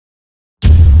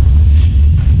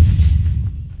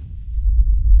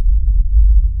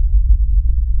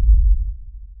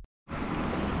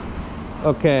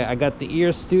Okay, I got the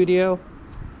Earstudio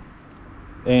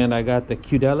and I got the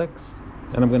Qudelix,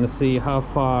 and I'm gonna see how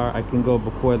far I can go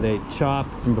before they chop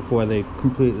and before they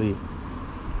completely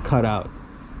cut out.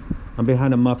 I'm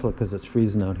behind a muffler because it's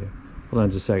freezing out here. Hold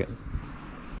on just a second.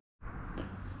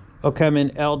 Okay, I'm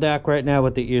in LDAC right now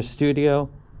with the Earstudio,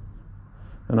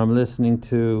 and I'm listening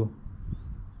to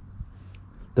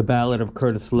The Ballad of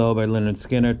Curtis Lowe by Leonard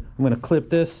Skinner. I'm gonna clip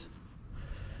this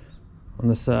on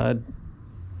the side,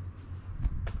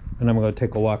 and I'm going to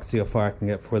take a walk, see how far I can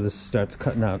get before this starts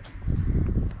cutting out.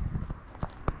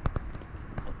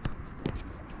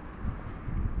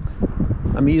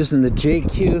 I'm using the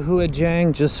JQ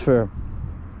Huajang just for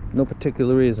no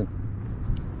particular reason.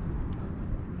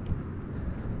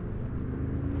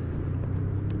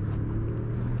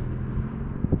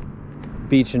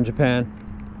 Beach in Japan.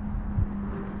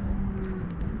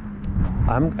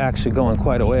 I'm actually going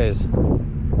quite a ways.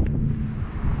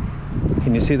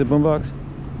 Can you see the boombox?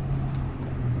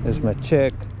 There's my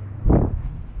chick.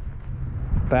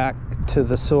 Back to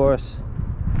the source.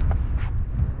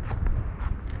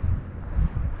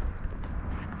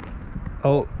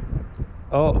 Oh.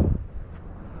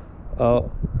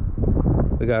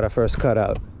 We got our first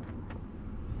cutout.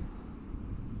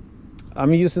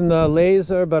 I'm using the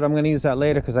laser, but I'm going to use that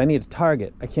later because I need a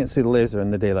target. I can't see the laser in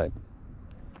the daylight.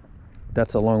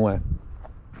 That's a long way.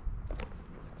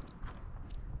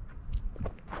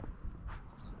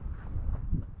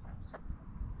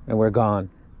 And we're gone.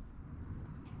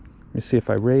 Let me see if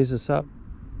I raise this up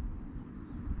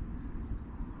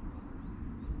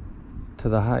to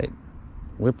the height.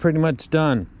 We're pretty much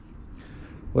done.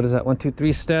 What is that? 1, 2,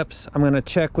 3 steps. I'm gonna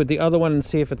check with the other one and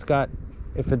see if it's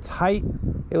height.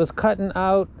 It was cutting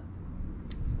out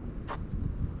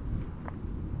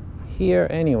here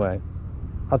anyway.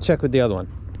 I'll check with the other one.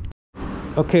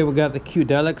 Okay, we got the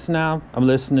Qudelix now. I'm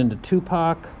listening to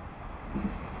Tupac.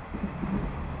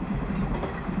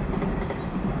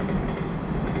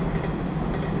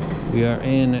 We are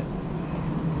in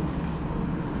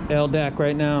LDAC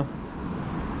right now.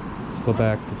 Let's go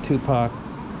back to Tupac.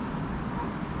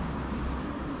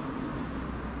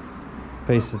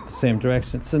 Face it the same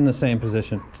direction. It's in the same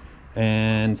position.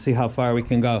 And see how far we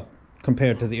can go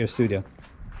compared to the Earstudio.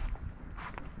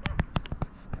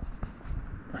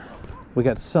 We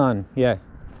got sun, yeah.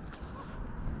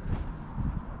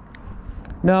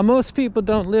 Now, most people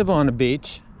don't live on a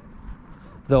beach,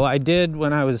 though I did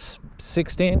when I was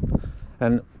 16,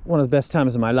 and one of the best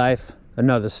times of my life.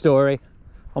 Another story.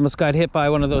 Almost got hit by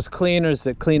one of those cleaners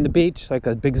that clean the beach, like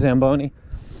a big Zamboni.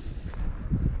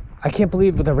 I can't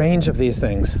believe the range of these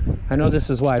things. I know this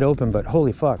is wide open, but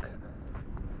holy fuck.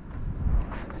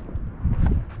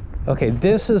 Okay,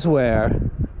 this is where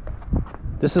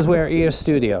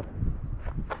Earstudio.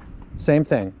 Same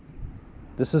thing.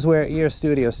 This is where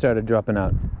Earstudio started dropping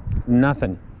out.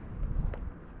 Nothing.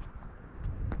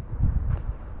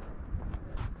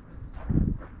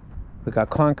 We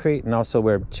got concrete, and also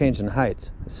we're changing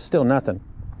heights. It's still nothing.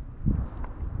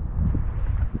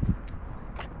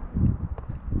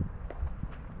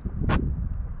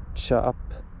 Chop,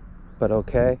 but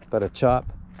okay, but a chop.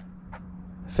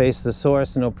 Face the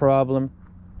source, no problem.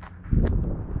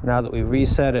 Now that we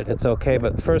reset it, it's okay.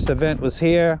 But the first event was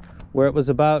here, where it was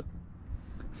about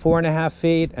 4.5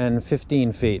 feet and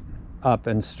 15 feet up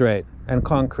and straight, and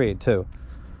concrete too.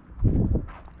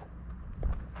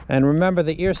 And remember,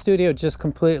 the Earstudio just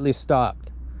completely stopped,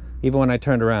 even when I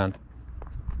turned around.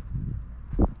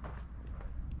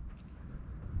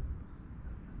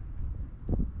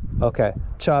 Okay,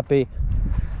 choppy.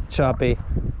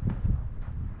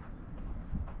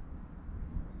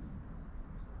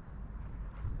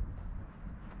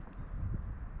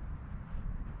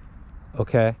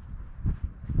 Okay,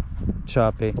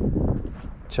 choppy.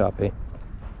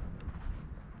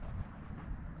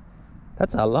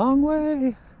 That's a long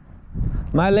way.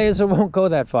 My laser won't go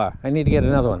that far. I need to get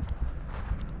another one.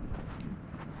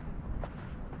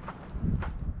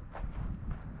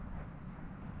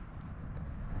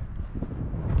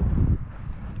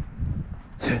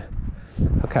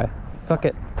 Okay, fuck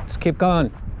it. Just keep going.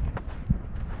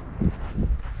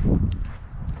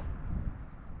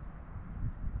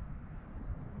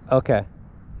 Okay.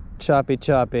 Choppy.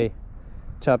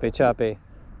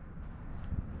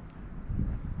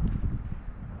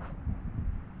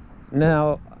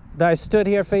 Now, I stood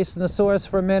here facing the source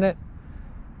for a minute.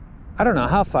 I don't know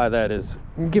how far that is.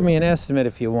 Give me an estimate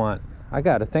if you want. I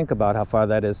got to think about how far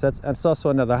that is. That's also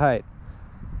another height.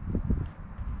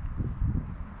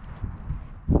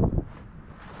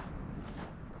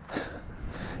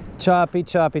 Choppy.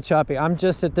 I'm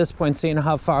just at this point seeing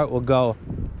how far it will go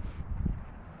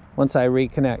once I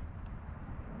reconnect.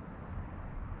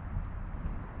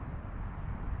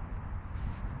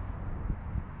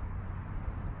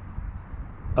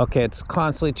 Okay, it's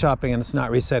constantly chopping and it's not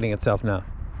resetting itself now.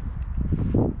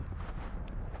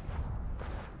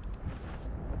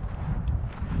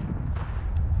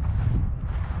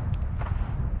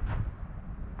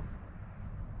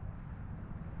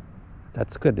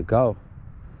 That's good to go.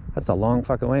 That's a long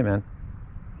fucking way, man.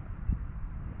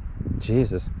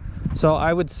 Jesus. So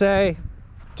I would say,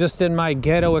 just in my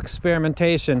ghetto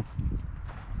experimentation,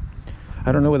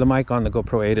 I don't know where the mic on the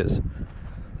GoPro 8 is.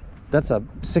 That's a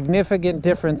significant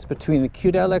difference between the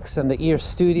Qudelix and the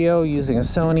Earstudio using a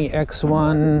Sony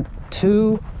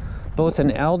X1ii, both in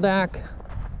LDAC.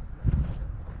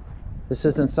 This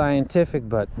isn't scientific,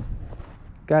 but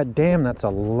god damn, that's a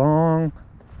long...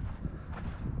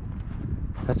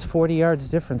 That's 40 yards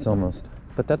difference almost.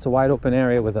 But that's a wide open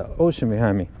area with an ocean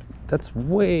behind me. That's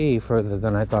way further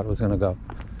than I thought it was going to go.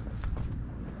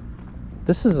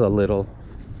 This is a little...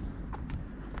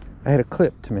 I had a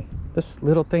clip to me. This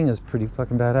little thing is pretty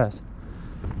fucking badass.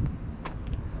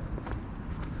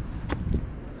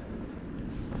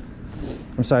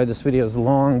 I'm sorry this video is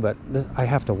long, but I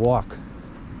have to walk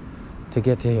to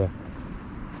get to here.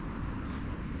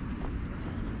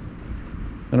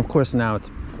 And of course now it's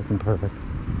fucking perfect.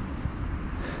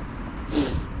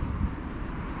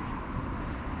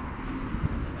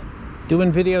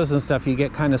 Doing videos and stuff, you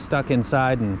get kind of stuck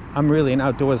inside, and I'm really an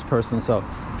outdoors person, so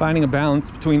finding a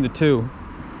balance between the two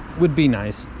would be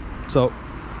nice. So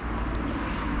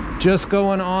just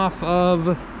going off of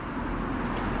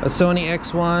a Sony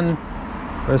X1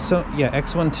 or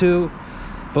X1ii,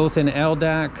 both in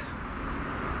LDAC,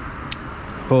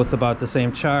 both about the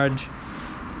same charge.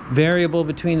 Variable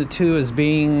between the two is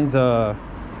being the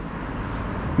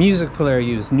music player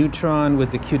used, Neutron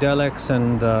with the Qudelix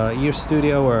and the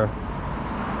Earstudio, or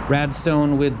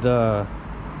Radstone with the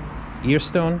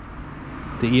Earstone,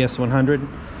 the ES100.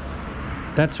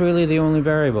 That's really the only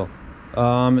variable.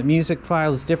 Music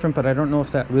file is different, but I don't know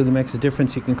if that really makes a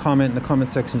difference. You can comment in the comment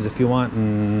sections if you want,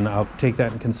 and I'll take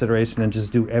that in consideration and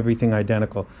just do everything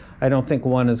identical. I don't think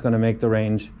one is going to make the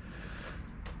range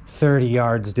 30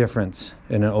 yards difference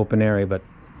in an open area, but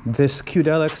this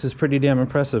Qudelix is pretty damn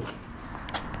impressive.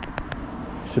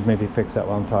 Should maybe fix that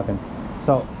while I'm talking.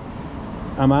 So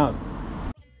I'm out.